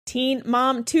Teen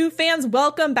Mom 2 fans,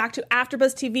 welcome back to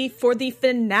AfterBuzz TV for the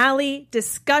finale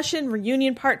discussion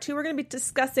reunion part 2. We're going to be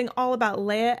discussing all about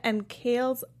Leia and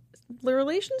Kale's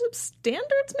relationship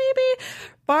standards, maybe?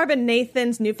 Barb and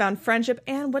Nathan's newfound friendship,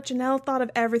 and what Janelle thought of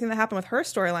everything that happened with her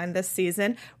storyline this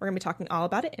season. We're going to be talking all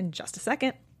about it in just a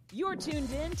second. You're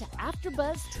tuned in to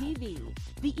AfterBuzz TV,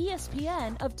 the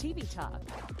ESPN of TV talk.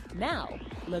 Now,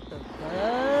 let the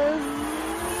buzz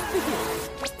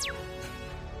begin.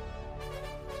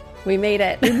 We made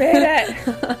it. We made it.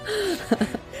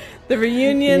 The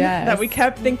reunion that we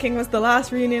kept thinking was the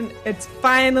last reunion. It's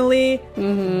finally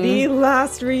the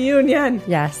last reunion.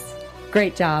 Yes.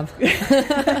 Great job.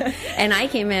 And I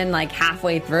came in like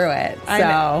halfway through it. So.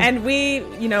 And we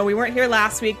weren't here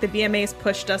last week. The BMAs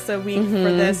pushed us a week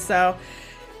for this. So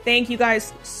thank you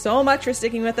guys so much for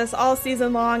sticking with us all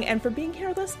season long and for being here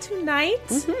with us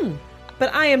tonight.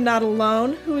 But I am not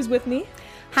alone. Who is with me?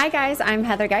 Hi, guys. I'm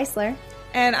Heather Geisler.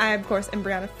 And I, of course, am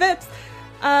Brianna Phipps.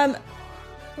 We're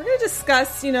going to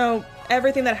discuss,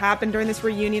 everything that happened during this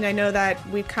reunion. I know that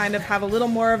we kind of have a little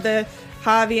more of the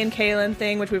Javi and Kaylin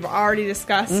thing, which we've already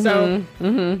discussed. But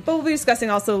we'll be discussing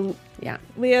also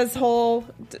Leah's whole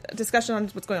discussion on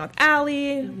what's going on with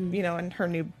Allie, and her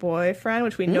new boyfriend,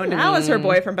 which we know now is her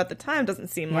boyfriend, but at the time doesn't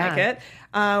seem like it.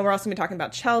 We're also going to be talking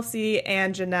about Chelsea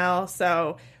and Janelle.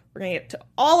 So we're going to get to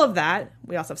all of that.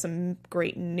 We also have some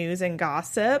great news and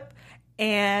gossip.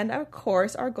 And, of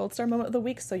course, our Gold Star moment of the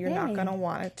week, so you're not going to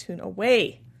want to tune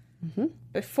away.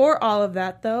 Before all of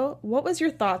that, though, what was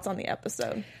your thoughts on the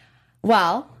episode?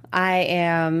 Well, I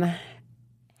am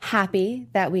happy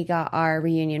that we got our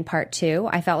reunion part 2.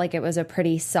 I felt like it was a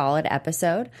pretty solid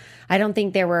episode. I don't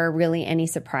think there were really any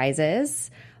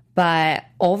surprises, but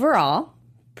overall,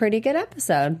 pretty good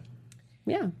episode.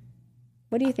 Yeah.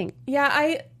 What do you think? Yeah,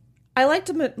 I liked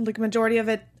the majority of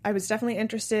it. I was definitely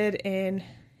interested in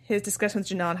his discussion with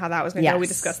Janelle and how that was going to go. We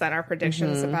discussed that in our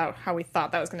predictions about how we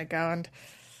thought that was going to go, and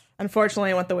unfortunately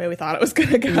it went the way we thought it was going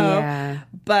to go.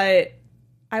 But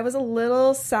I was a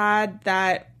little sad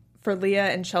that for Leah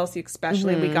and Chelsea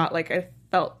especially, we got I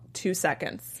felt 2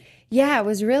 seconds. Yeah, it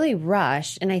was really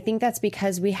rushed, and I think that's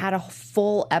because we had a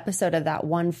full episode of that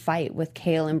one fight with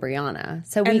Kale and Brianna.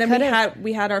 So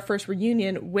we had our first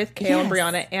reunion with Kale and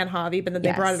Brianna and Javi, but then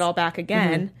they brought it all back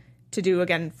again to do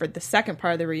again for the second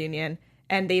part of the reunion.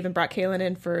 And they even brought Kaylin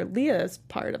in for Leah's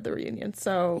part of the reunion.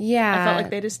 So I felt like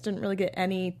they just didn't really get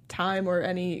any time or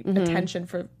any attention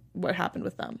for what happened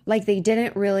with them. Like they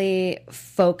didn't really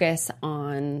focus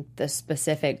on the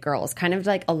specific girls. Kind of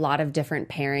like a lot of different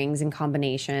pairings and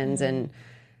combinations and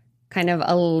kind of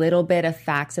a little bit of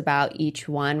facts about each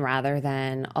one rather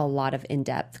than a lot of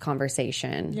in-depth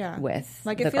conversation with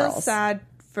the girls. It feels sad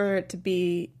for it to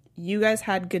be... You guys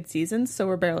had good seasons, so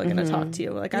we're barely going to talk to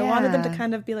you. I wanted them to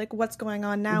kind of be like, what's going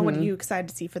on now? What are you excited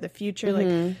to see for the future?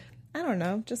 I don't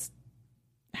know. Just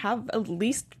have at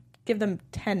least give them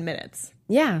 10 minutes.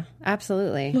 Yeah,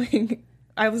 absolutely.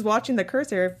 I was watching the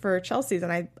cursor for Chelsea's,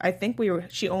 and I think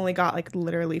she only got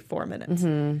literally 4 minutes.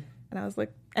 And I was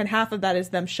like, and half of that is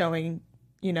them showing,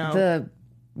 the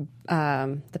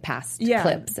past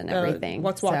clips and everything.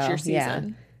 Let's watch your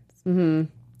season.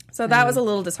 So that was a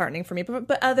little disheartening for me.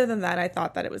 But other than that, I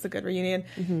thought that it was a good reunion.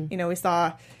 We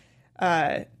saw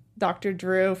Dr.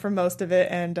 Drew for most of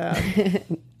it. And,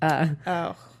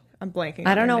 I'm blanking.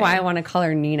 I don't know why I want to call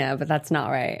her Nina, but that's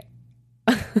not right.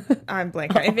 I'm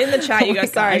blanking. If in the chat, you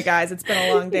guys, sorry, guys. It's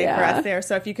been a long day for us there.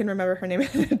 So if you can remember her name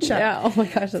in the chat. Yeah, oh my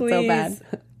gosh, that's so bad.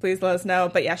 Please let us know.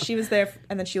 But yeah, she was there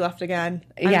and then she left again.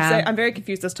 I'm very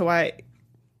confused as to why.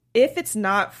 If it's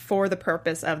not for the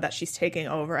purpose of that she's taking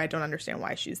over, I don't understand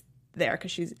why she's there because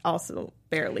she's also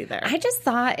barely there. I just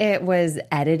thought it was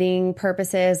editing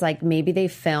purposes. Like maybe they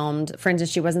filmed, for instance,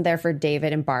 she wasn't there for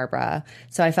David and Barbara.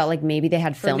 So I felt like maybe they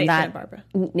had filmed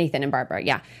Nathan and Barbara.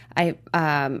 Yeah.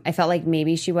 I felt like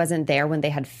maybe she wasn't there when they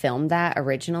had filmed that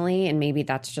originally. And maybe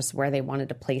that's just where they wanted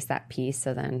to place that piece.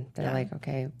 So then they're like,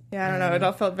 okay. Yeah, I don't know. It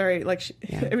all felt very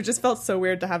it just felt so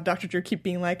weird to have Dr. Drew keep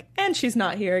being like, and she's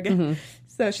not here again.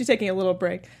 So she's taking a little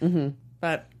break.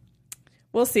 But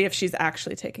we'll see if she's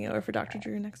actually taking over for Dr.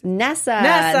 Drew next week. Nessa,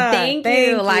 thank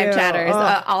you, live chatters.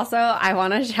 Also, I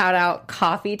want to shout out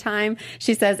Coffee Time.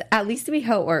 She says, at least we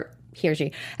hope, or he or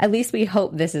she, at least we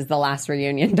hope this is the last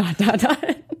reunion, ...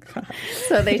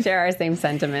 So they share our same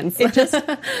sentiments.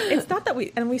 It's not that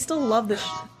we still love the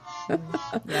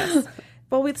yes.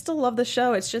 But we'd still love the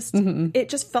show. It's just, it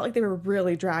just felt like they were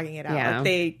really dragging it out. Like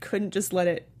they couldn't just let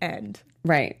it end.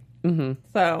 Right.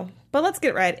 So, but let's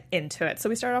get right into it. So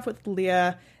we started off with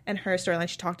Leah and her storyline.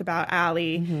 She talked about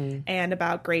Allie and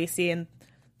about Gracie and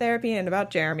therapy and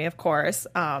about Jeremy, of course.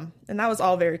 And that was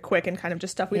all very quick and kind of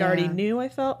just stuff we'd already knew, I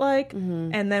felt like.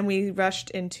 And then we rushed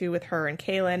into with her and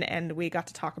Kaylin, and we got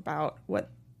to talk about what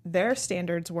their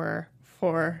standards were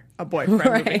for a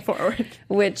boyfriend moving forward.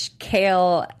 Which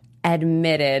Kale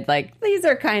admitted, like, these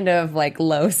are kind of like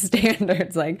low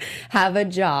standards, like have a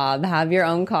job, have your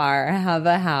own car, have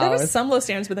a house. There was some low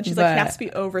standards, but then she's like, he has to be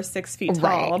over 6 feet tall.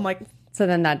 Right. I'm like, so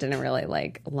then that didn't really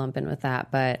like lump in with that,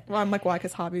 but well, I'm like, why?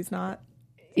 Because hobby's not.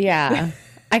 Yeah.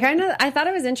 I thought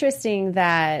it was interesting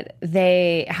that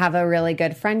they have a really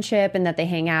good friendship and that they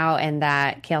hang out, and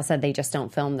that Kale said they just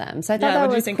don't film them. So I thought that was cool.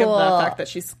 What do you think of the fact that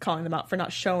she's calling them out for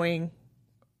not showing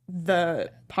the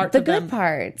good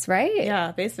parts, right?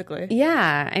 Yeah, basically.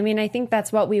 Yeah. I mean, I think that's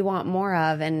what we want more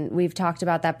of. And we've talked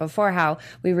about that before, how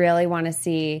we really want to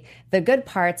see the good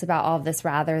parts about all of this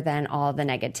rather than all the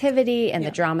negativity and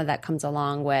the drama that comes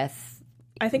along with.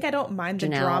 I think I don't mind the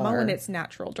drama when it's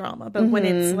natural drama, but when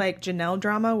it's like Janelle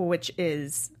drama, which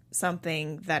is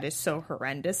something that is so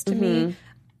horrendous to me,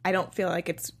 I don't feel like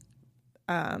it's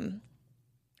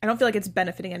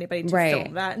benefiting anybody to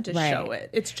film that and to show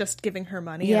it. It's just giving her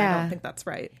money, and I don't think that's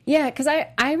right. Yeah, because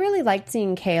I really liked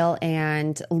seeing Kale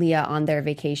and Leah on their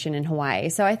vacation in Hawaii.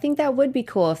 So I think that would be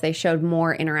cool if they showed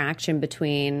more interaction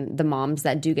between the moms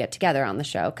that do get together on the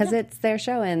show, because it's their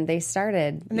show and they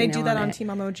started. And they do that on Team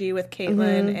Emoji with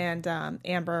Caitlin and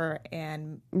Amber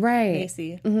and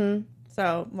Macy.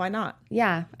 So why not?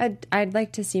 Yeah, I'd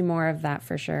like to see more of that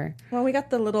for sure. Well, we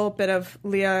got the little bit of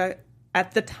Leah.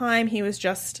 At the time, he was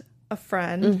just a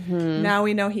friend. Now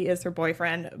we know he is her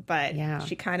boyfriend, but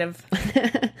she kind of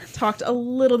talked a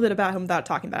little bit about him without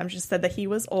talking about him. She just said that he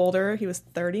was older. He was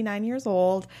 39 years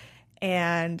old,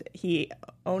 and he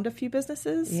owned a few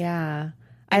businesses. Yeah.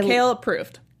 And Kale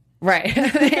approved. Right.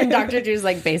 And Dr. Drew's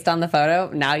like, based on the photo,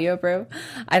 now you approve?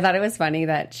 I thought it was funny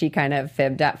that she kind of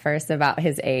fibbed at first about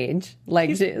his age. Like,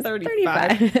 he's 35.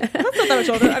 That's not that much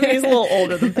older. I mean, he's a little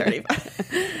older than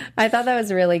 35. I thought that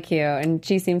was really cute, and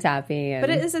she seems happy. But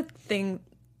it is a thing.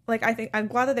 Like, I'm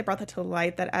glad that they brought that to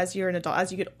light, that as you're an adult,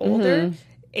 as you get older,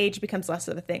 age becomes less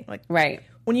of a thing. Like,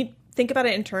 when you think about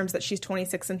it in terms that she's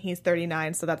 26 and he's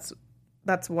 39, so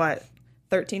that's what,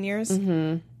 13 years?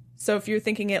 So if you're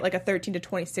thinking it like a 13 to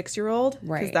 26-year-old,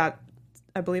 because that,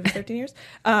 I believe, is 13 years,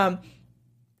 that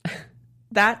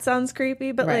sounds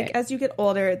creepy. But like as you get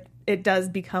older, it does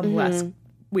become less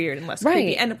weird and less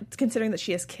creepy. And considering that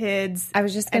she has kids. I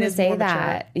was just going to say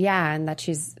that. Yeah, and that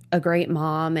she's a great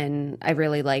mom. And I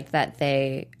really liked that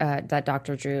that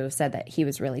Dr. Drew said that he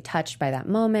was really touched by that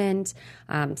moment,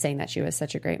 saying that she was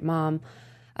such a great mom.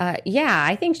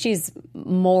 I think she's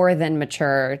more than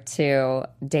mature to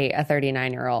date a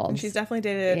 39-year-old. And she's definitely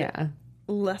dated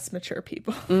less mature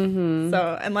people.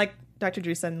 So, and like Dr.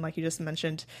 Drew said, and like you just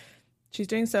mentioned, she's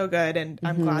doing so good, and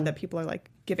I'm glad that people are like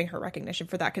giving her recognition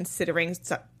for that, considering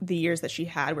the years that she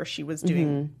had where she was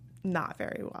doing not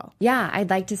very well. Yeah, I'd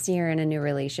like to see her in a new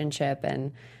relationship,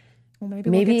 and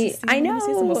maybe we'll get to see I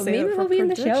know, maybe we'll be in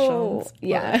the show.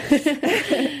 Yeah.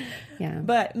 Yeah.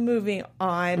 But moving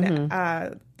on,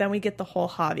 then we get the whole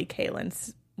Javi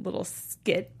Kaylin's little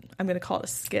skit. I'm going to call it a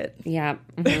skit. Yeah.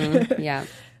 Yeah.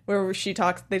 Where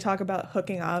they talk about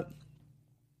hooking up.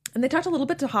 And they talked a little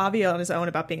bit to Javi on his own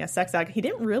about being a sex addict. He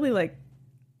didn't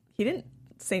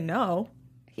say no.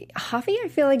 Javi, I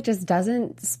feel like, just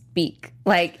doesn't speak.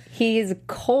 Like, he's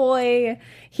coy.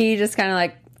 He just kind of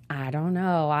like, I don't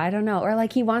know. Or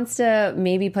like he wants to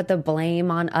maybe put the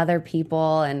blame on other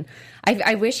people. And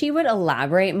I wish he would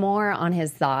elaborate more on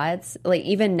his thoughts. Like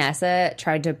even Nessa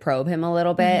tried to probe him a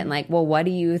little bit and like, well, what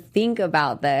do you think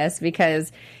about this?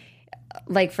 Because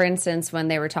like, for instance, when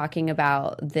they were talking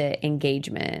about the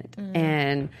engagement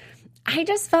and I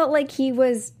just felt like he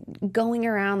was going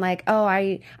around like, oh,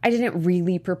 I didn't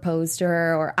really propose to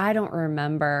her, or I don't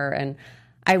remember. And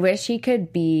I wish he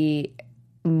could be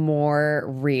more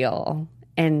real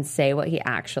and say what he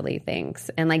actually thinks.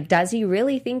 And like, does he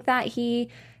really think that he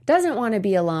doesn't want to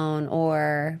be alone,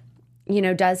 or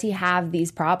does he have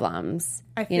these problems?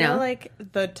 I feel like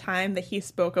the time that he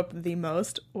spoke up the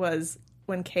most was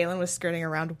when Kaylin was skirting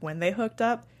around when they hooked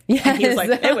up. Yes. And he was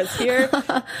like, it was here,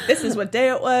 this is what day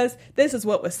it was, this is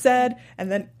what was said.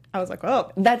 And then I was like,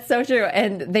 oh, that's so true.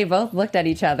 And they both looked at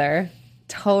each other.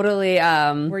 Totally.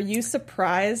 Were you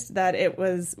surprised that it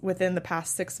was within the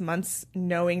past 6 months,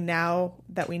 knowing now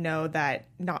that we know that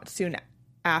not soon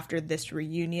after this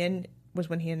reunion was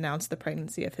when he announced the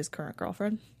pregnancy of his current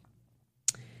girlfriend?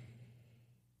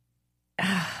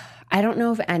 I don't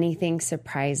know if anything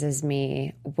surprises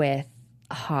me with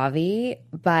Javi,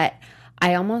 but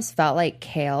I almost felt like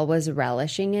Kale was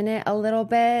relishing in it a little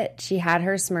bit. She had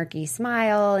her smirky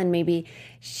smile, and maybe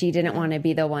she didn't want to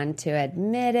be the one to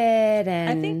admit it. And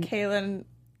I think Kaylin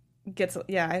gets,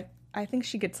 I think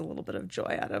she gets a little bit of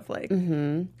joy out of like,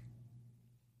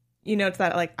 it's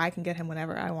that like, I can get him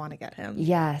whenever I want to get him.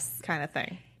 Yes. Kind of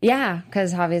thing. Yeah,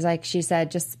 because Javi's like, she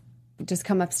said, just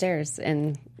come upstairs.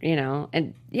 And,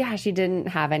 she didn't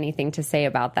have anything to say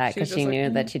about that because she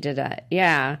knew that she did it.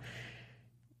 Yeah.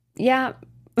 Yeah.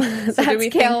 That's so do we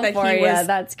Kale think that for he you. was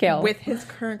That's Kale. with his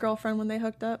current girlfriend when they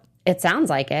hooked up? It sounds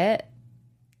like it.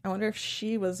 I wonder if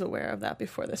she was aware of that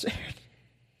before this aired.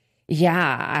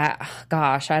 Yeah.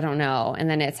 I don't know. And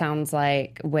then it sounds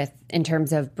like in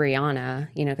terms of Brianna,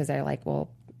 because they're like, well,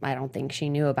 I don't think she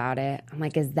knew about it. I'm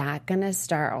like, is that going to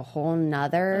start a whole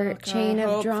nother chain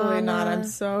of drama? Hopefully not. I'm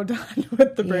so done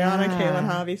with the Brianna, Kaylin,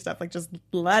 Javi stuff. Like, just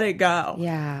let it go.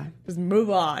 Yeah. Just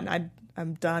move on.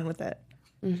 I'm done with it.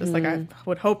 Just like I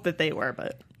would hope that they were,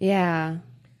 but. Yeah.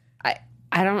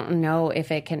 I don't know if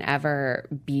it can ever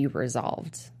be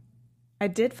resolved. I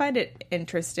did find it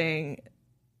interesting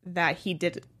that he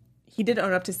did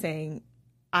own up to saying,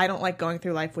 I don't like going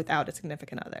through life without a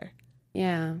significant other.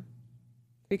 Yeah.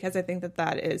 Because I think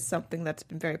that is something that's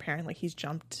been very apparent. Like, he's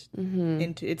jumped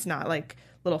into, it's not like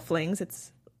little flings,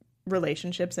 it's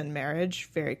relationships and marriage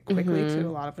very quickly to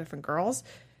a lot of different girls.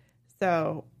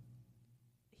 So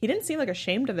he didn't seem like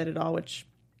ashamed of it at all, which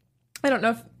I don't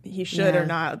know if he should or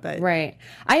not. But right.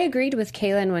 I agreed with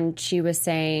Kaylin when she was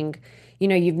saying,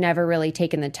 you've never really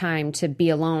taken the time to be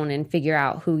alone and figure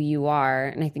out who you are.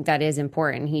 And I think that is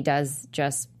important. He does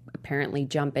just apparently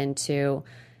jump into,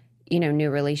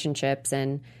 new relationships.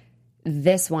 And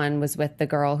this one was with the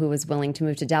girl who was willing to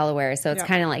move to Delaware. So it's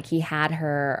kind of like he had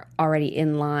her already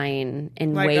in line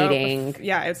and like, waiting.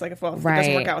 It's like, if it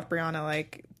doesn't work out with Brianna,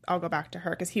 like, I'll go back to her.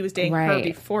 Because he was dating her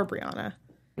before Brianna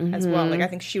as well. Like, I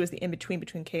think she was the in-between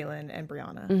Kaylin and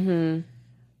Brianna.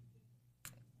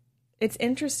 It's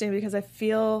interesting because I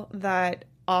feel that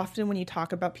often when you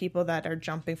talk about people that are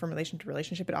jumping from relationship to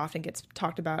relationship, it often gets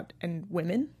talked about in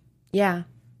women. Yeah.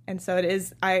 And so it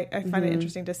is, I find it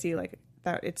interesting to see like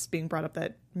that it's being brought up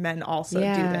that men also do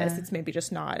this. It's maybe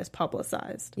just not as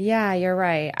publicized. Yeah, you're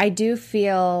right. I do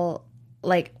feel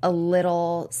like a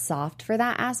little soft for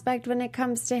that aspect when it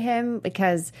comes to him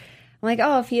because I'm like,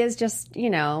 if he is just,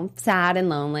 sad and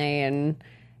lonely and,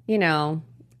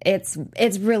 it's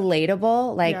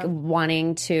relatable, like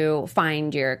wanting to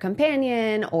find your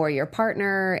companion or your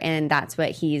partner, and that's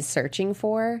what he's searching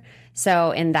for.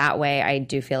 So in that way, I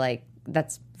do feel like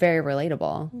that's very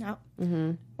relatable.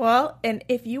 Yeah. Well, and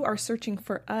if you are searching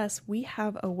for us, we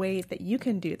have a way that you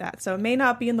can do that. So it may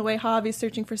not be in the way Javi's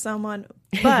searching for someone,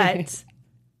 but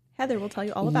Heather will tell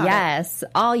you all about it. Yes,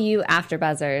 all you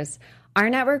AfterBuzzers. Our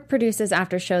network produces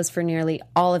after shows for nearly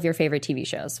all of your favorite TV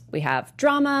shows. We have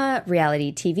drama,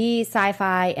 reality TV,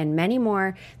 sci-fi, and many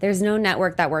more. There's no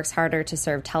network that works harder to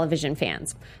serve television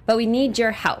fans. But we need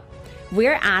your help.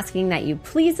 We're asking that you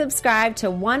please subscribe to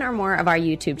one or more of our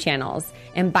YouTube channels.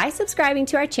 And by subscribing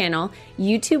to our channel,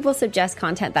 YouTube will suggest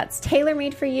content that's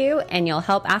tailor-made for you, and you'll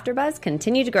help AfterBuzz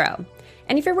continue to grow.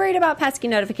 And if you're worried about pesky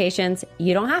notifications,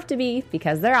 you don't have to be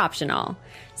because they're optional.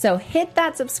 So hit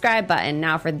that subscribe button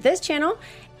now for this channel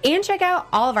and check out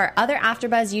all of our other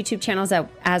AfterBuzz YouTube channels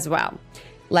as well.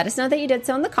 Let us know that you did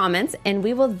so in the comments and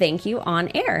we will thank you on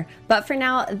air. But for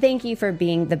now, thank you for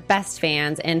being the best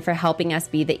fans and for helping us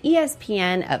be the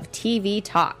ESPN of TV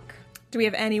talk. Do we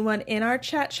have anyone in our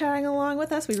chat chatting along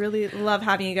with us? We really love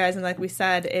having you guys. And like we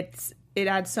said, it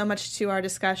adds so much to our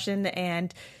discussion,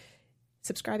 and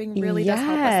subscribing really does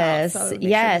help us out. So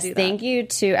yes. Thank you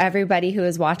to everybody who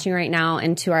is watching right now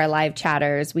and to our live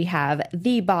chatters. We have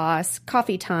The Boss,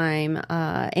 Coffee Time,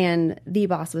 and The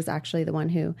Boss was actually the one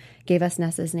who gave us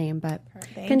Nessa's name. But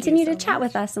continue to chat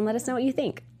with us and let us know what you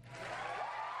think.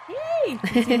 Yay!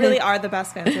 You really are the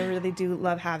best fans. We really do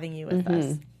love having you with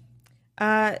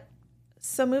us.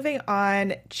 So moving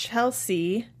on,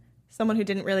 Chelsea, someone who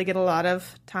didn't really get a lot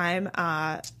of time,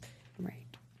 kind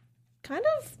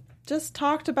of just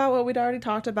talked about what we'd already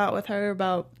talked about with her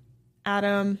about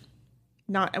Adam.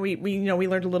 We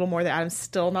learned a little more that Adam's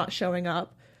still not showing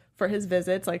up for his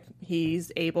visits. Like,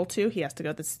 he's able to. He has to go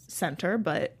to the center,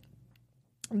 but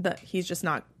he's just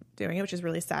not doing it, which is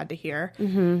really sad to hear.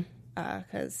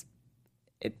 Because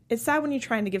it's sad when you're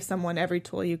trying to give someone every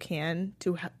tool you can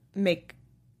to make,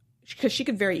 because she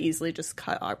could very easily just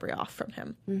cut Aubrey off from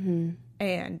him.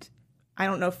 And I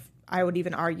don't know if I would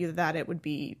even argue that it would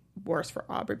be worse for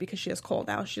Aubrey because she has Cole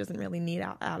now. She doesn't really need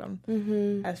Adam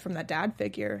as from that dad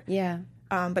figure. Yeah.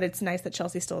 But it's nice that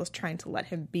Chelsea still is trying to let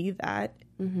him be that.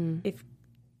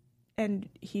 And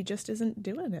he just isn't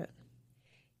doing it.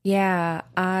 Yeah,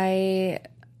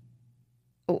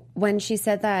 when she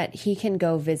said that he can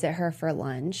go visit her for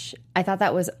lunch, I thought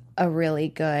that was a really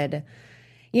good,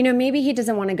 maybe he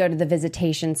doesn't want to go to the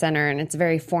visitation center and it's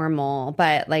very formal,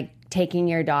 but like taking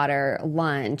your daughter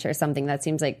lunch or something, that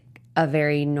seems like a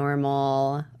very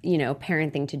normal,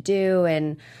 parent thing to do.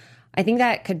 And I think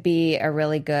that could be a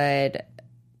really good,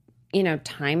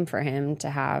 time for him to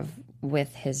have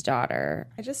with his daughter.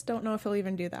 I just don't know if he'll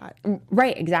even do that.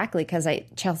 Right, exactly, because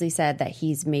Chelsea said that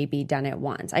he's maybe done it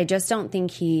once. I just don't think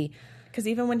he... Because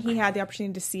even when he had the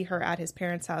opportunity to see her at his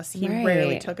parents' house, he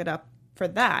rarely took it up for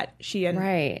that. It's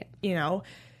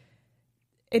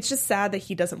just sad that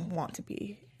he doesn't want to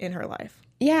be in her life.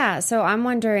 Yeah, so I'm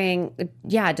wondering,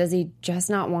 does he just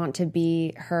not want to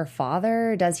be her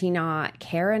father? Does he not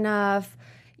care enough?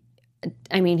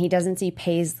 I mean, he doesn't see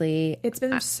Paisley. It's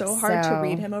been so hard to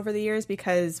read him over the years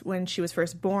because when she was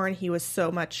first born, he was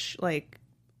so much like,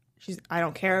 I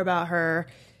don't care about her.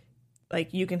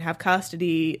 Like, you can have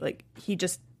custody. Like, he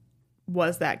just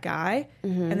was that guy.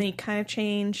 Mm-hmm. And then he kind of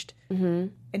changed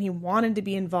and he wanted to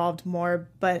be involved more.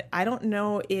 But I don't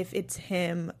know if it's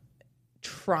him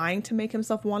trying to make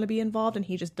himself want to be involved and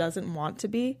he just doesn't want to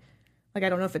be. Like, I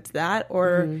don't know if it's that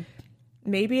or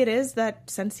maybe it is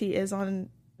that since he is on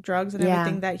drugs and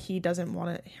everything that he doesn't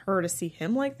want her to see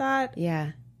him like that.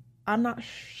 Yeah. I'm not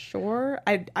sure.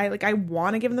 I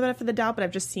want to give him the benefit of the doubt, but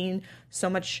I've just seen so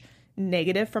much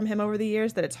negative from him over the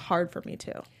years that it's hard for me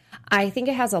too. I think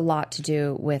it has a lot to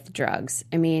do with drugs.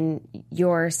 I mean,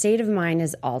 your state of mind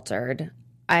is altered.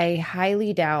 I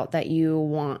highly doubt that you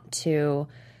want to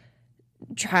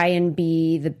try and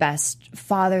be the best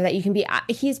father that you can be.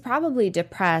 He's probably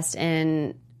depressed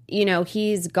and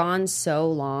he's gone so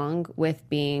long with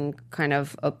being kind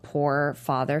of a poor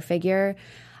father figure.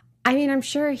 I mean, I'm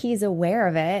sure he's aware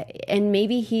of it and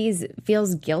maybe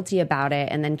feels guilty about it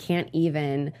and then can't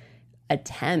even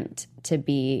attempt to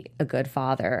be a good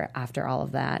father after all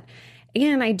of that.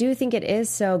 And I do think it is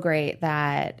so great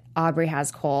that Aubrey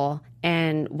has Cole.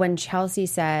 And when Chelsea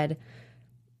said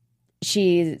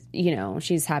she's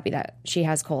happy that she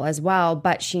has Cole as well,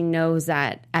 but she knows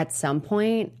that at some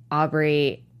point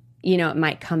Aubrey, it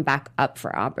might come back up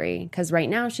for Aubrey because right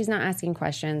now she's not asking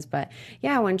questions. But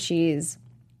yeah, when she's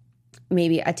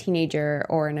maybe a teenager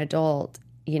or an adult,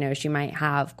 she might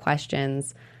have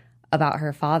questions about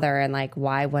her father and like,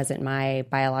 why wasn't my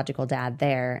biological dad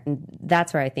there? And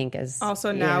that's where I think is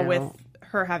also now with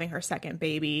her having her second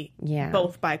baby,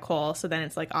 both by Cole. So then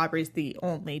it's like Aubrey's the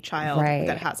only child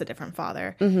that has a different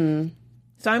father. Mm-hmm.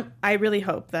 So I really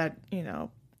hope that,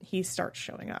 he starts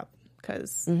showing up.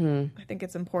 Because I think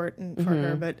it's important for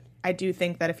her. But I do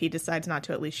think that if he decides not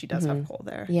to, at least she does have Cole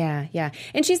there. Yeah, yeah.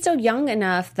 And she's still young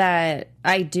enough that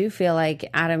I do feel like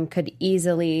Adam could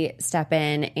easily step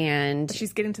in and...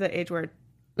 She's getting to the age where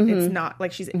it's not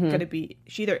like she's going to be...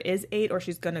 She either is 8 or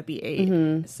she's going to be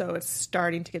 8. So it's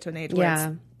starting to get to an age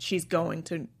where she's going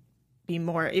to be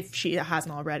more, if she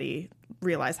hasn't already,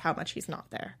 realize how much he's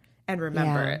not there and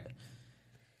remember it.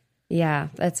 Yeah,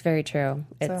 that's very true.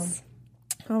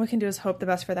 All we can do is hope the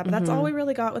best for that. But that's all we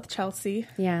really got with Chelsea.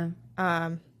 Yeah.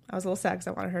 I was a little sad because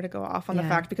I wanted her to go off on the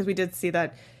fact because we did see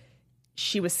that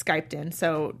she was Skyped in.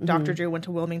 So Dr. Drew went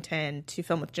to Wilmington to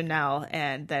film with Janelle,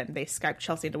 and then they Skyped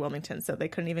Chelsea into Wilmington. So they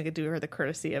couldn't even do her the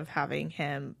courtesy of having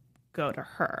him go to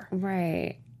her.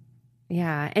 Right.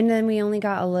 Yeah. And then we only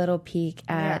got a little peek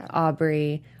at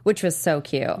Aubrey, which was so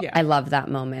cute. Yeah. I love that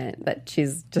moment that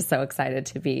she's just so excited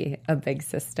to be a big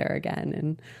sister again.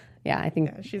 And yeah, I think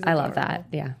I love that.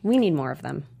 Yeah, we need more of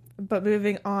them. But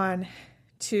moving on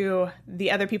to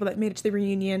the other people that made it to the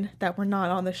reunion that were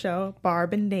not on the show,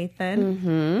 Barb and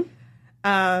Nathan.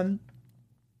 And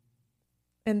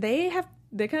they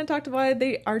kind of talked about it.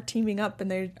 They are teaming up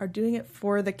and they are doing it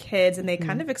for the kids. And they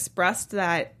kind of expressed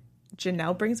that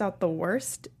Janelle brings out the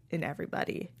worst in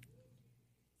everybody.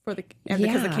 Because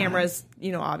the cameras,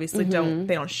 obviously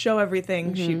don't show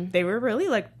everything. They were really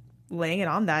like laying it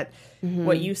on that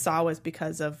what you saw was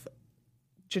because of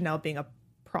Janelle being a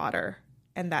prodder,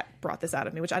 and that brought this out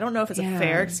of me, which I don't know if it's a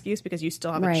fair excuse because you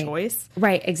still have a choice.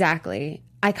 Right, exactly.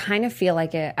 I kind of feel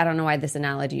like it, I don't know why this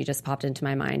analogy just popped into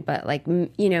my mind, but like,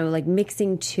 like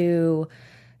mixing two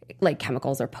like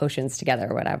chemicals or potions together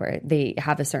or whatever, they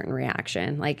have a certain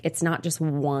reaction. Like it's not just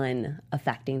one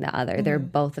affecting the other. They're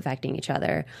both affecting each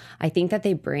other. I think that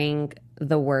they bring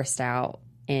the worst out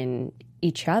in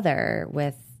each other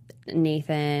with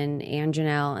Nathan and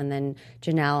Janelle, and then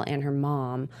Janelle and her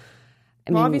mom.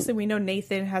 I mean, obviously we know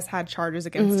Nathan has had charges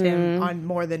against him on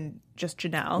more than just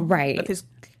Janelle. Right. With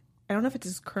I don't know if it's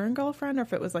his current girlfriend or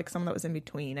if it was like someone that was in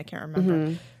between. I can't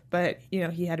remember. but, you know,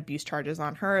 he had abuse charges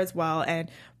on her as well. And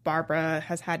Barbara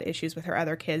has had issues with her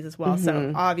other kids as well.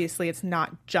 So obviously it's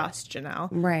not just Janelle.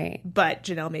 Right. But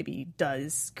Janelle maybe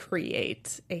does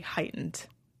create a heightened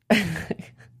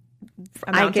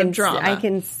amount of drama. I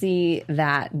can see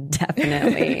that,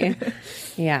 definitely.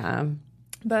 Yeah.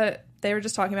 But they were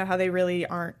just talking about how they really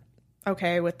aren't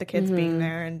okay with the kids being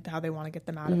there and how they want to get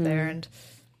them out of there. And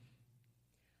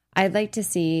I'd like to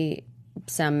see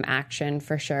some action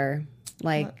for sure.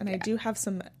 Like, and I do have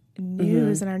some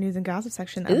news in our news and gossip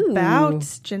section about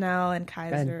Janelle and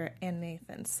Kaiser and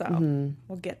Nathan. So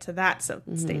we'll get to that. So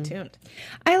stay tuned.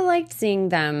 I liked seeing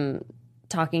them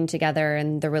talking together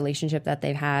and the relationship that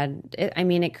they've had.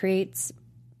 It creates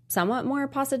somewhat more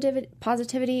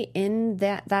positivity in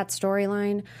that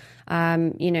storyline.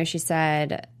 You know, she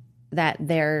said that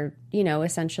they're, you know,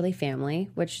 essentially family,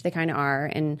 which they kind of are.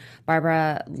 And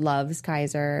Barbara loves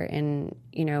Kaiser and,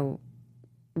 you know,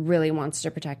 really wants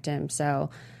to protect him. So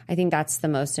I think that's the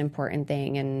most important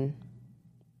thing. And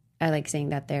I like seeing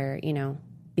that they're, you know,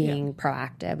 being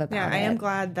proactive about it. Yeah, I am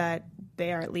glad that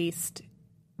they are at least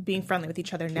being friendly with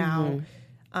each other now,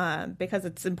 because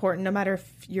it's important, no matter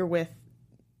if you're with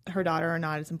her daughter or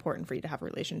not, it's important for you to have a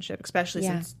relationship, especially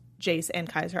since Jace and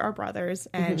Kaiser are brothers,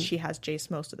 and she has Jace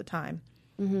most of the time.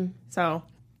 So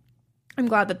I'm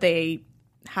glad that they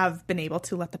have been able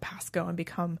to let the past go and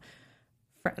become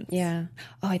friends. Yeah.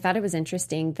 Oh, I thought it was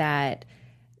interesting that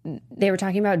they were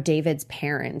talking about David's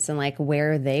parents and like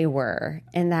where they were,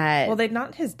 and that they're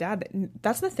not his dad.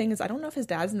 That's the thing, is I don't know if his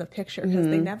dad's in the picture, because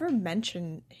they never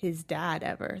mention his dad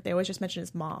ever. They always just mention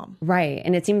his mom. Right.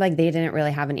 And it seemed like they didn't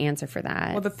really have an answer for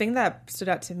that. Well, the thing that stood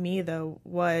out to me though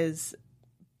was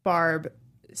Barb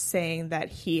saying that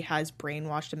he has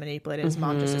brainwashed and manipulated his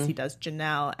mom just as he does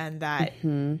Janelle, and that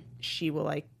she will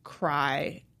like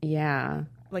cry. Yeah.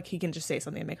 Like he can just say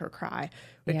something and make her cry.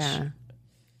 Which,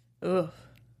 ugh.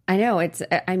 I know. It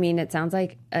sounds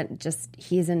like just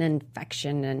he's an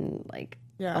infection and like.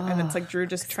 Yeah. And it's like Drew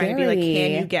just trying to be like,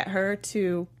 can you get her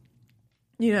to,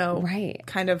 you know,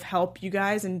 kind of help you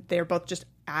guys? And they're both just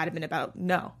adamant about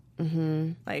no.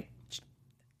 Like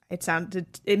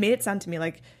it made it sound to me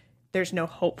like there's no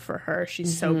hope for her.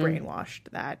 She's so brainwashed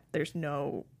that there's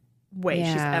no way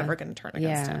she's ever going to turn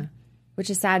against him. Which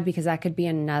is sad, because that could be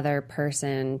another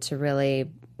person to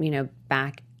really, you know,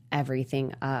 back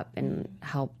everything up and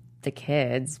help the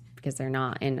kids, because they're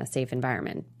not in a safe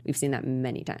environment. We've seen that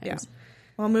many times. Yeah.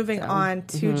 Well, moving on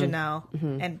to Janelle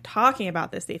and talking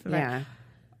about this safe environment.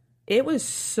 Yeah. It was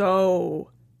so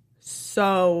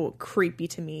creepy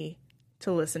to me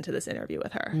to listen to this interview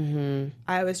with her.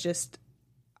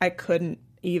 I couldn't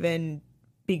even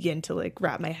begin to like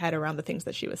wrap my head around the things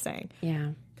that she was saying.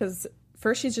 Yeah. Because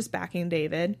first she's just backing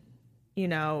David, you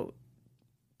know,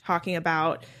 talking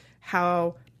about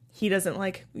how he doesn't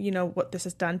like, you know, what this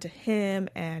has done to him,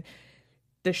 and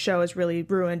the show has really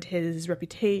ruined his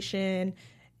reputation.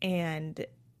 And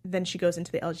then she goes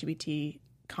into the LGBT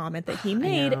comment that he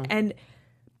made, and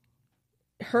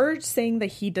her saying that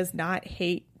he does not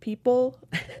hate people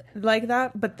like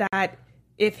that, but that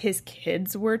if his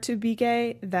kids were to be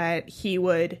gay, that he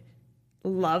would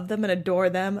love them and adore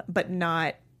them, but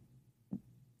not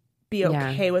be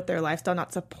okay with their lifestyle,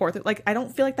 not support it. Like, I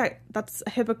don't feel like that's a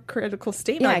hypocritical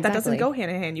statement. Like, that doesn't go hand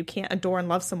in hand. You can't adore and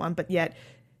love someone, but yet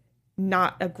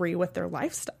not agree with their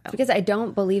lifestyle. Because I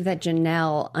don't believe that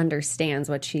Janelle understands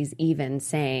what she's even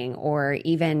saying, or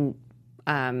even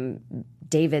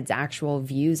David's actual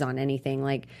views on anything.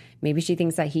 Like, maybe she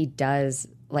thinks that he does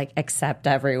like accept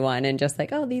everyone and just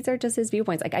like, oh, these are just his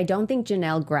viewpoints. Like, I don't think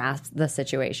Janelle grasps the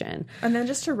situation. And then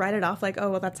just to write it off like,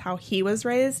 oh, well, that's how he was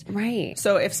raised. Right.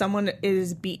 So if someone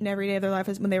is beaten every day of their life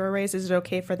when they were raised, is it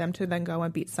okay for them to then go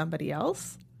and beat somebody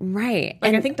else? Right. Like,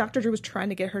 and I think Dr. Drew was trying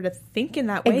to get her to think in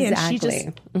that way. Exactly.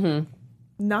 And she just,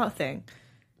 nothing.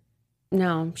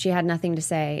 No, she had nothing to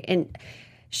say. And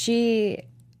she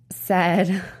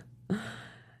said,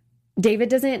 David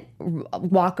doesn't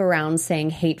walk around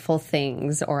saying hateful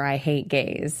things or I hate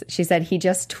gays. She said he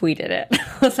just tweeted it.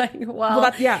 I was like, well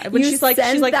that's, yeah. When she's like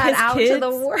that his out kids, to the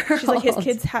world. She's like, his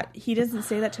kids, he doesn't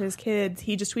say that to his kids.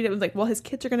 He just tweeted it. Was like, well, his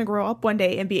kids are going to grow up one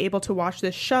day and be able to watch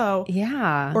this show.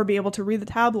 Yeah. Or be able to read the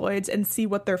tabloids and see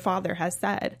what their father has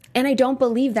said. And I don't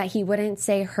believe that he wouldn't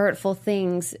say hurtful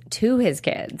things to his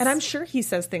kids. And I'm sure he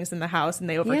says things in the house and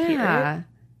they overhear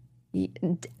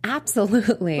it.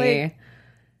 Absolutely. Like,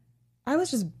 I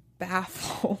was just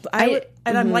baffled.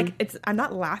 I'm like, I'm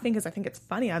not laughing because I think it's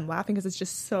funny. I'm laughing because it's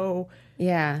just so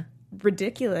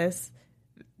ridiculous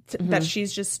that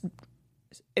she's just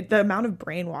the amount of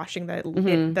brainwashing that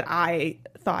that I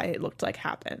thought it looked like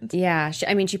happened. Yeah,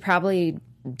 she probably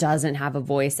doesn't have a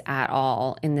voice at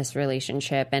all in this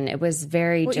relationship. And it was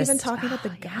very even talking about the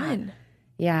gun.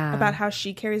 Yeah. About how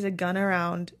she carries a gun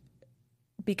around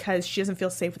because she doesn't feel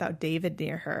safe without David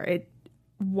near her.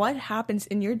 What happens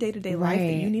in your day-to-day life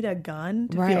that you need a gun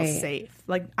to feel safe?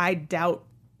 Like, I doubt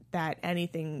that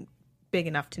anything big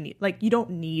enough to need. Like, you don't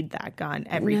need that gun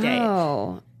every day.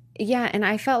 Yeah, and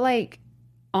I felt like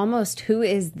almost, who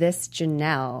is this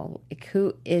Janelle? Like,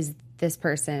 who is this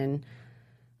person?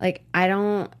 Like, I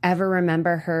don't ever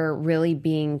remember her really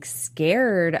being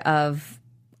scared of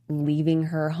leaving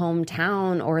her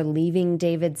hometown or leaving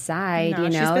David's side. No, you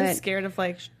know, she's been scared of,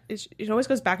 like, it always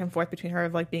goes back and forth between her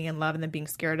of, like, being in love and then being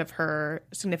scared of her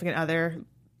significant other.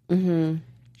 Mm-hmm.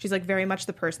 She's, like, very much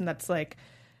the person that's like,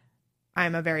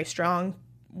 I'm a very strong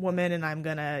woman and I'm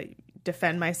gonna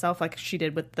defend myself, like she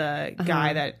did with the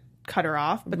guy that cut her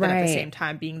off, but then at the same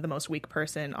time being the most weak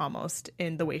person almost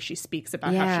in the way she speaks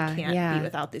about how she can't be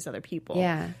without these other people.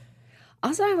 Yeah.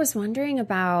 Also, I was wondering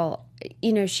about,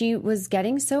 you know, she was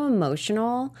getting so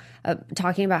emotional,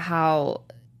 talking about how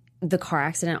the car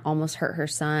accident almost hurt her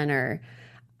son, or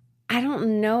I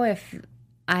don't know if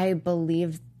I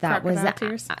believe that was that.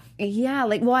 Yeah,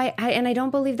 like, well, I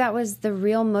don't believe that was the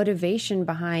real motivation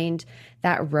behind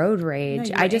that road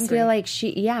rage. No, I just feel like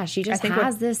she just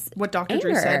has what Dr.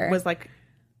 Drew said was like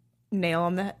nail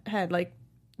on the head. Like,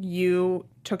 you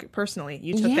took it personally.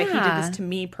 You took that he did this to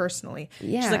me personally.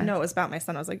 Yeah. She's like, no, it was about my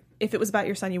son. I was like, if it was about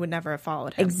your son, you would never have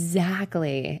followed him.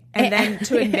 Exactly. And then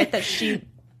to admit that she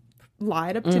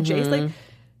lied up to Jace,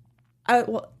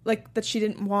 like, that she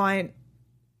didn't want.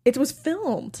 It was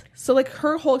filmed. So, like,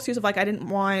 her whole excuse of, like, I didn't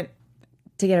want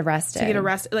to get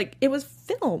arrested. Like, it was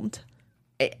filmed.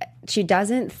 She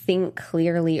doesn't think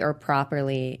clearly or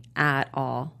properly at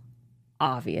all,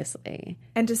 obviously.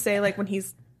 And to say, like, when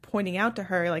he's pointing out to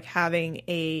her, like, having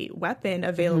a weapon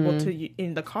available to you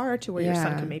in the car to where your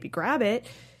son could maybe grab it.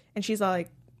 And she's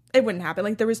like, it wouldn't happen.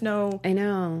 Like, there was no... I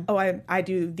know. Oh, I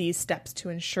do these steps to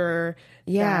ensure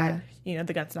that, you know,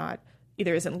 the gun's not...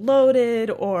 either isn't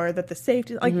loaded or that the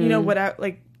safety, like, you know, what,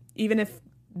 like, even if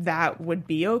that would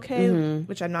be okay,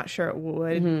 which I'm not sure it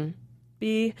would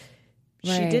be,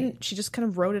 she just kind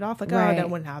of wrote it off like, oh, that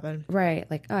wouldn't happen. Right.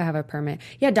 Like, oh, I have a permit.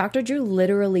 Yeah, Dr. Drew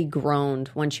literally groaned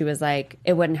when she was like,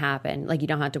 it wouldn't happen. Like, you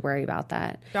don't have to worry about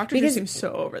that. Dr. Drew seems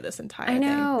so over this entire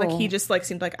thing. Like, he just, like,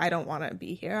 seemed like, I don't want to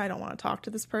be here. I don't want to talk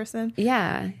to this person.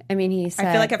 Yeah. I mean, he said...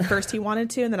 I feel like at first he wanted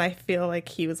to, and then I feel like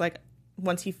he was like,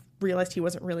 once he realized he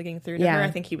wasn't really getting through to her,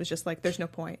 I think he was just like, there's no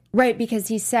point. Right, because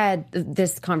he said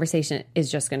this conversation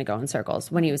is just going to go in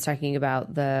circles when he was talking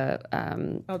about the...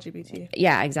 LGBT.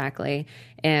 Yeah, exactly.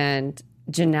 And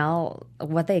Janelle,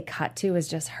 what they cut to is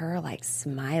just her, like,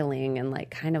 smiling and,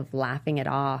 like, kind of laughing it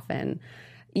off. And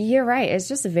you're right, it's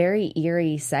just a very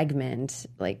eerie segment.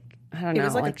 Like, I don't know.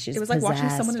 It was like watching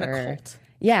someone in a cult.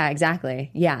 Yeah, exactly.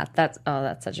 Yeah, that's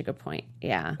such a good point.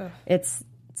 Yeah. Ugh. It's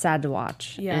sad to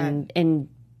watch. Yeah. And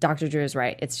Dr. Drew is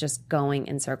right. It's just going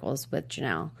in circles with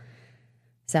Janelle.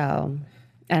 So,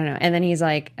 I don't know. And then he's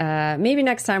like, maybe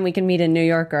next time we can meet in New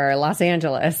York or Los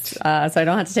Angeles so I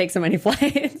don't have to take so many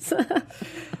flights.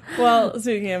 Well,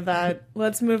 speaking of that,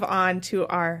 let's move on to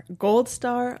our Gold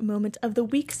Star Moment of the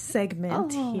Week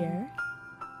segment here.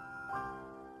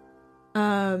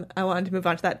 I wanted to move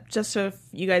on to that just so if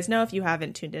you guys know, if you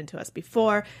haven't tuned into us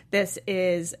before, this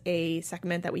is a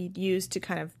segment that we use to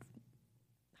kind of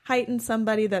heighten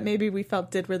somebody that maybe we felt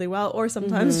did really well, or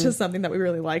sometimes just something that we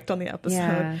really liked on the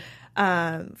episode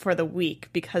for the week,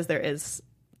 because there is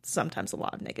sometimes a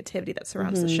lot of negativity that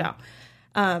surrounds the show.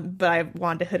 But I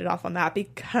wanted to hit it off on that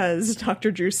because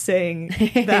Dr. Drew saying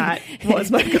that was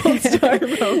my Gold Star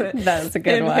moment. That's a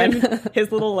good one.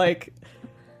 His little, like,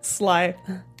 sly...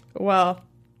 Well,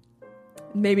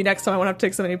 maybe next time I won't have to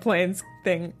take so many planes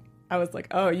thing. I was like,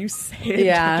 oh, you saved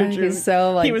Dr. Drew. He's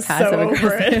so, like, he was so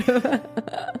over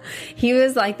it. He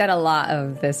was like that a lot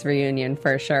of this reunion,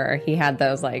 for sure. He had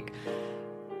those, like,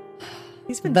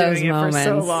 he's been doing it for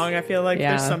so long. I feel like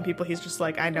there's some people he's just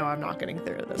like, I know I'm not getting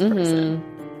through to this person.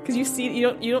 Because you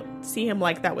don't see him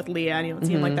like that with Leah, and you don't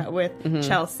see him like that with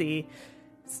Chelsea.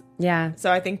 Yeah.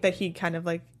 So I think that he kind of,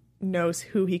 like, knows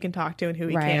who he can talk to and who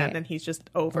he can't, and he's just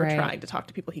over trying to talk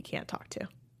to people he can't talk to.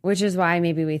 Which is why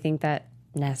maybe we think that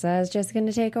Nessa is just going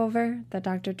to take over, that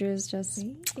Dr. Drew is just...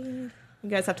 You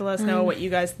guys have to let us know what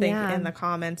you guys think in the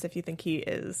comments, if you think he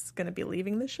is going to be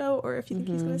leaving the show or if you think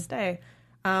he's going to stay.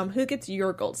 Who gets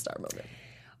your Gold Star moment?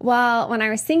 Well, when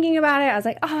I was thinking about it, I was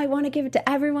like, oh, I want to give it to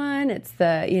everyone. It's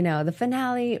the, you know, the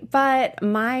finale. But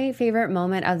my favorite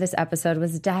moment of this episode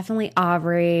was definitely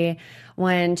Aubrey,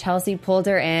 when Chelsea pulled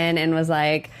her in and was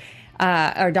like,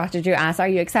 or Dr. Drew asked, "Are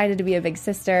you excited to be a big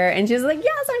sister?" And she was like,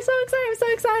 "Yes, I'm so excited. I'm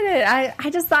so excited." I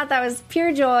just thought that was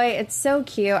pure joy. It's so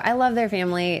cute. I love their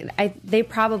family. They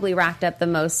probably racked up the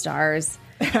most stars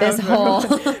this whole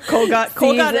Cole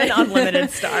got an unlimited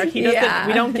star. He doesn't.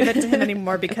 We don't give it to him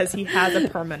anymore because he has a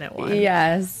permanent one.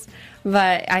 Yes.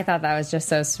 But I thought that was just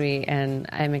so sweet, and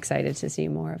I'm excited to see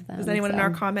more of them. Does anyone in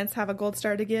our comments have a gold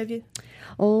star to give you?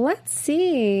 Let's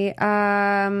see.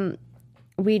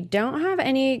 We don't have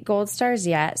any gold stars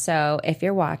yet, so if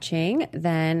you're watching,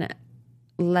 then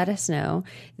let us know.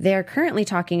 They're currently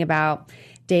talking about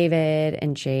David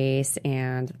and Jace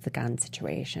and the gun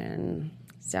situation.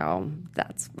 So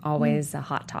that's always a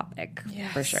hot topic,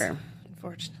 for sure.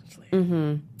 Unfortunately.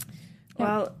 Mm-hmm.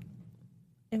 Well,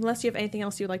 unless you have anything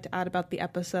else you'd like to add about the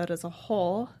episode as a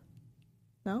whole.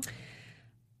 No?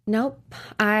 Nope.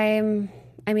 I'm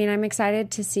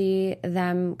excited to see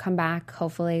them come back,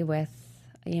 hopefully with,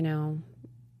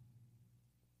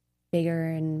 bigger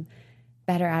and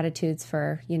better attitudes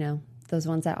for, those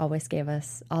ones that always gave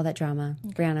us all that drama.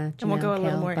 Brianna, Janelle, and we'll go a little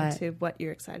Kale, more into what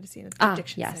you're excited to see in the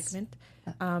prediction segment.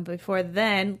 But before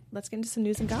then, let's get into some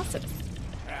news and gossip.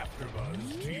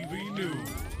 AfterBuzz TV News.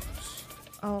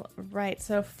 All right,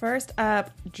 so first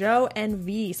up, Joe and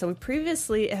V. So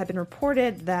previously it had been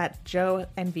reported that Joe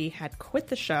and V had quit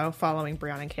the show following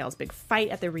Brianna and Kale's big fight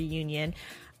at the reunion.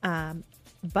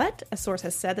 But a source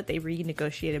has said that they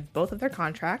renegotiated both of their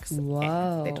contracts.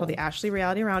 Whoa. They told the Ashley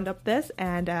Reality Roundup this,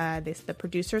 and they said the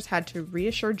producers had to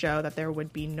reassure Joe that there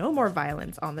would be no more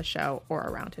violence on the show or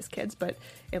around his kids, but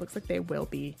it looks like they will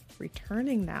be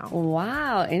returning now.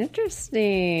 Wow,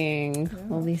 interesting. Yeah.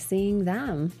 We'll be seeing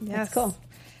them. Yes. That's cool.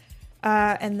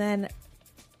 And then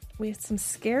we had some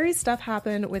scary stuff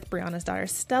happen with Brianna's daughter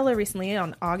Stella recently.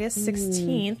 On August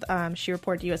 16th, she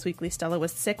reported to US Weekly Stella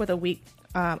was sick with a week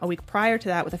prior to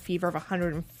that with a fever of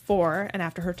 104. And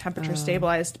after her temperature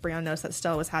stabilized, Brianna noticed that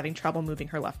Stella was having trouble moving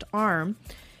her left arm.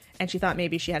 And she thought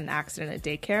maybe she had an accident at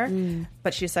daycare.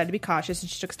 But she decided to be cautious, and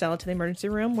she took Stella to the emergency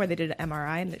room where they did an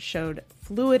MRI, and it showed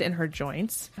fluid in her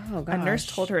joints. Oh, gosh. A nurse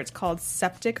told her it's called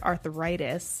septic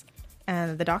arthritis.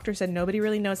 And the doctor said nobody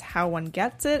really knows how one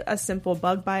gets it. A simple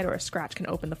bug bite or a scratch can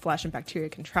open the flesh and bacteria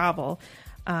can travel.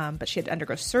 But she had to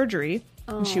undergo surgery.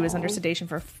 And she was under sedation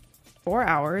for 4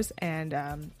 hours. And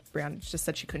Brianna just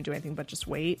said she couldn't do anything but just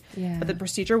wait. Yeah. But the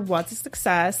procedure was a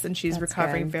success. And she's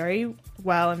recovering very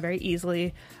well and very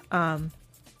easily. But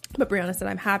Brianna said,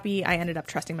 "I'm happy. I ended up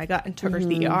trusting my gut and took her to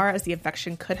the ER as the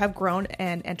infection could have grown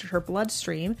and entered her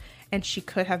bloodstream. And she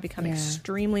could have become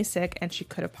extremely sick and she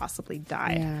could have possibly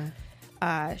died." Yeah.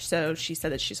 So she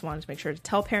said that she just wanted to make sure to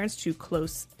tell parents to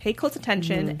pay close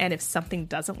attention, and if something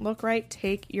doesn't look right,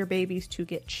 take your babies to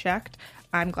get checked.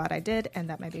 I'm glad I did,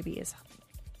 and that my baby is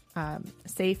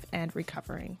safe and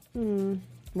recovering.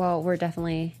 Well, we're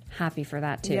definitely happy for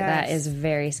that too. Yes. That is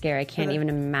very scary. I can't even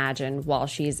imagine while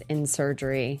she's in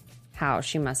surgery how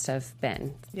she must have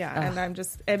been. Yeah, and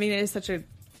it is such an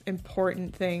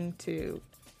important thing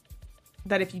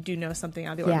that if you do know something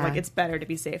out of the ordinary, it's better to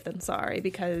be safe than sorry,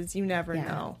 because you never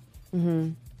know.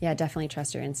 Mm-hmm. Yeah, definitely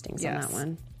trust your instincts on that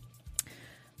one.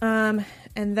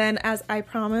 And then, as I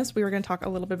promised, we were going to talk a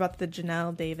little bit about the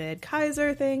Janelle, David,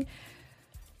 Kaiser thing.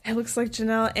 It looks like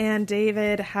Janelle and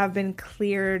David have been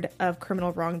cleared of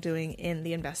criminal wrongdoing in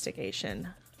the investigation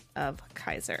of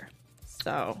Kaiser.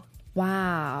 So,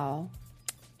 wow.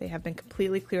 They have been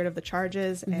completely cleared of the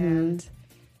charges, and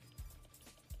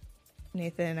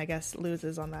Nathan, I guess,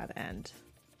 loses on that end.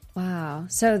 Wow.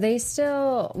 So they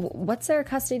still, what's their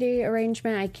custody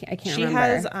arrangement? I can't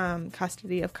remember. She has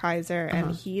custody of Kaiser,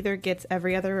 and he either gets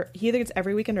every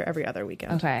weekend or every other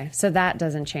weekend. Okay. So that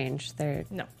doesn't change.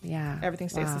 No. Yeah. Everything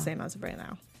stays the same as of right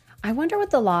now. I wonder what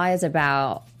the law is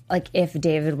about, like if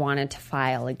David wanted to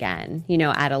file again,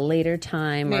 at a later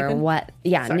time, Nathan? or what.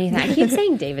 Yeah, Sorry. Nathan. I keep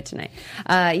saying David tonight.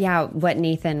 What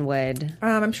Nathan would.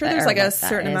 I'm sure there's like a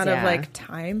certain amount of like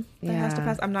time that has to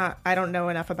pass. I don't know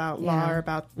enough about law or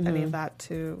about any of that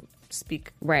to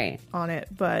speak on it.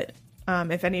 But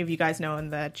if any of you guys know in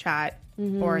the chat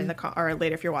or in or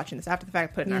later if you're watching this after the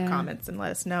fact, put in our comments and let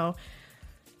us know.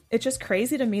 It's just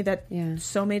crazy to me that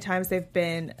so many times they've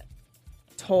been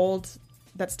told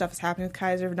that stuff is happening with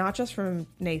Kaiser, not just from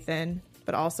Nathan,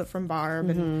 but also from Barb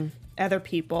and other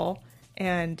people.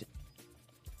 And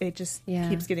it just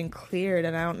keeps getting cleared.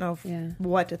 And I don't know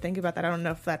what to think about that. I don't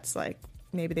know if that's like,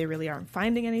 maybe they really aren't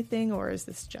finding anything, or is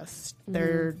this just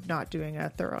they're not doing a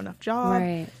thorough enough job?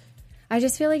 Right. I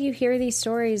just feel like you hear these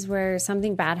stories where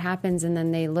something bad happens and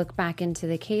then they look back into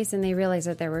the case and they realize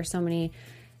that there were so many,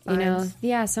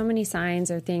 so many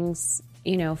signs or things,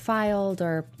 filed,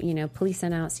 or, police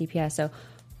sent out CPS. So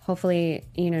hopefully,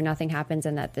 nothing happens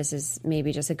and that this is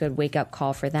maybe just a good wake-up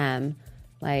call for them.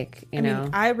 Like, I mean,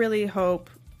 I really hope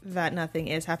that nothing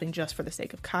is happening just for the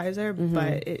sake of Kaiser,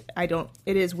 but it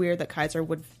is weird that Kaiser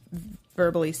would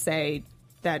verbally say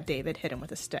that David hit him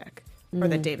with a stick or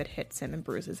that David hits him and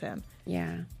bruises him.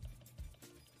 Yeah.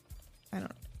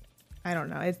 I don't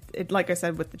know. It like I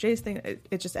said with the Jace thing,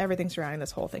 it's just everything surrounding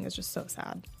this whole thing is just so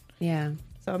sad. Yeah.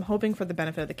 So I'm hoping for the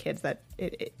benefit of the kids that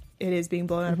it is being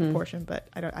blown out of proportion, but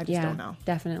I just don't know.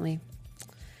 Definitely.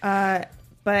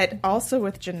 But also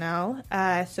with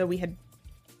Janelle, so we had,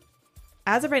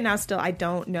 as of right now, still I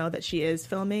don't know that she is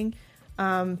filming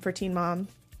for Teen Mom,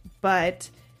 but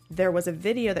there was a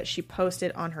video that she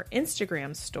posted on her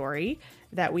Instagram story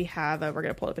that we have. We're going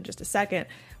to pull it up in just a second,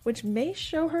 which may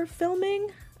show her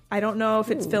filming. I don't know if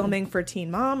it's filming for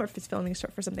Teen Mom or if it's filming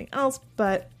for something else,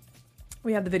 but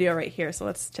we have the video right here, so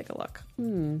let's take a look.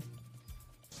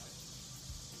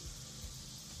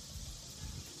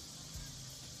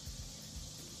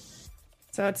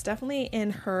 So it's definitely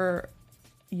in her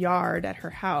yard at her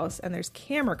house, and there's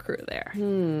camera crew there.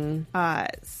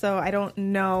 So I don't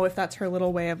know if that's her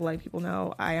little way of letting people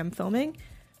know I am filming,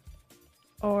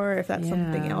 or if that's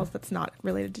something else that's not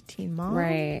related to Teen Mom.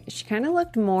 Right. She kind of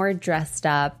looked more dressed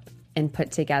up and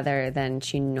put together than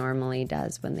she normally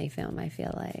does when they film, I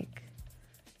feel like.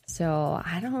 So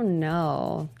I don't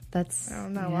know. I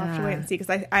don't know. We'll have to wait and see,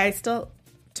 because I still,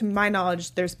 to my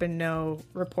knowledge, there's been no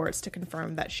reports to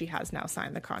confirm that she has now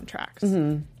signed the contracts.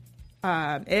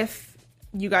 If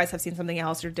you guys have seen something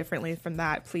else or differently from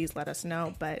that, please let us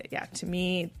know. But yeah, to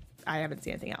me, I haven't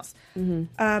seen anything else.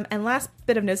 And last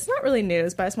bit of news, it's not really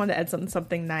news, but I just wanted to add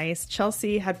something nice.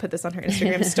 Chelsea had put this on her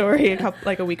Instagram story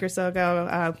a week or so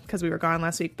ago, because we were gone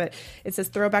last week, but it says,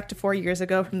 throwback to 4 years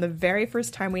ago. From the very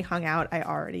first time we hung out, I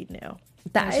already knew.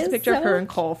 That is a picture of her and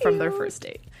Cole cute. From their first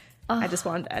date. I just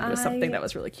wanted to end with something that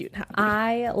was really cute and happy.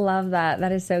 I love that.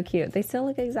 That is so cute. They still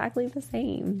look exactly the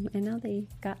same. I know they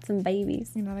got some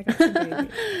babies. They got some babies.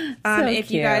 If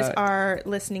cute. you guys are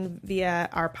listening via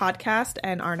our podcast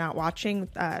and are not watching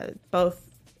both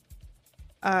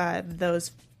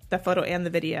the photo and the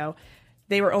video,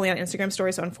 they were only on Instagram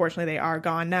stories, so unfortunately they are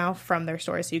gone now from their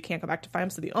stories, so you can't go back to find them.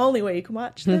 So the only way you can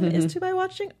watch them is by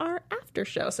watching our after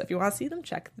show. So if you want to see them,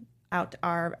 check out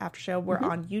our after show. We're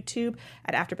on YouTube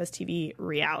at AfterBuzz TV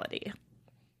Reality.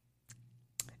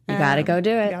 You gotta go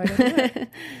do it.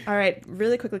 All right,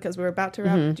 really quickly, because we're about to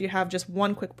wrap. Do you have just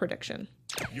one quick prediction?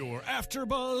 Your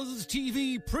AfterBuzz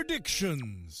TV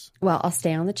predictions. Well, I'll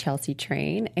stay on the Chelsea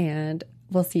train, and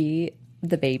we'll see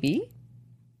the baby,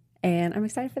 and I'm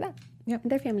excited for that. Yep,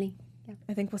 their family. Yeah,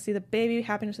 I think we'll see the baby.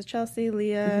 Happiness with Chelsea,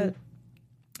 Leah.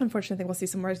 Unfortunately, I think we'll see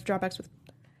some more drawbacks with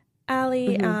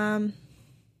Allie.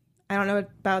 I don't know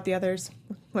about the others,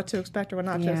 what to expect or what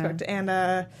not to expect. And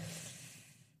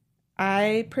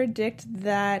I predict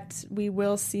that we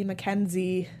will see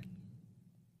Mackenzie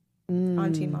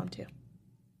on Teen Mom 2.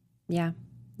 Yeah,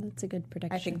 that's a good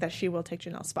prediction. I think that she will take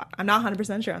Janelle's spot. I'm not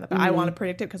 100% sure on that, but I want to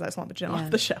predict it because I just want to put Janelle off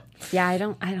the show. Yeah, I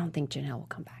don't think Janelle will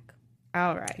come back.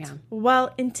 All right. Yeah.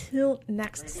 Well, until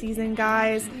next season,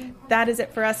 guys, that is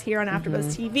it for us here on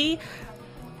AfterBuzz TV.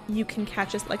 You can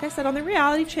catch us, like I said, on the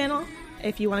reality channel.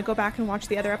 If you want to go back and watch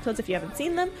the other episodes if you haven't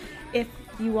seen them. If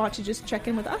you want to just check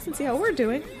in with us and see how we're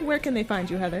doing, where can they find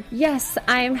you, Heather? Yes,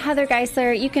 I'm Heather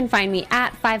Geisler. You can find me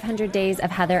at 500 Days of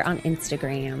Heather on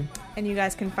Instagram. And you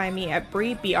guys can find me at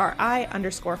Bri,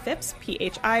 BRI_Phipps,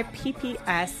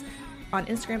 PHIPPS on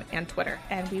Instagram and Twitter.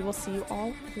 And we will see you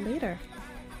all later.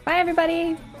 Bye,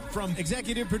 everybody. From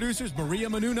executive producers Maria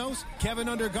Menounos, Kevin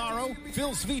Undergaro,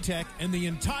 Phil Svitek, and the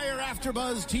entire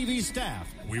AfterBuzz TV staff,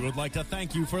 we would like to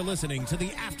thank you for listening to the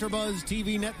AfterBuzz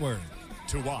TV network.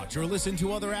 To watch or listen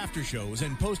to other after shows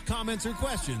and post comments or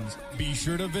questions, be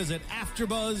sure to visit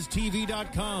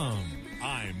AfterBuzzTV.com.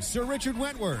 I'm Sir Richard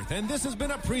Wentworth, and this has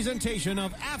been a presentation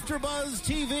of AfterBuzz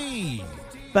TV.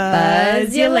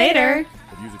 Buzz you later.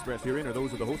 The views expressed herein are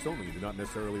those of the hosts only and do not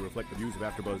necessarily reflect the views of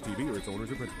AfterBuzz TV or its owners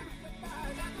or principals.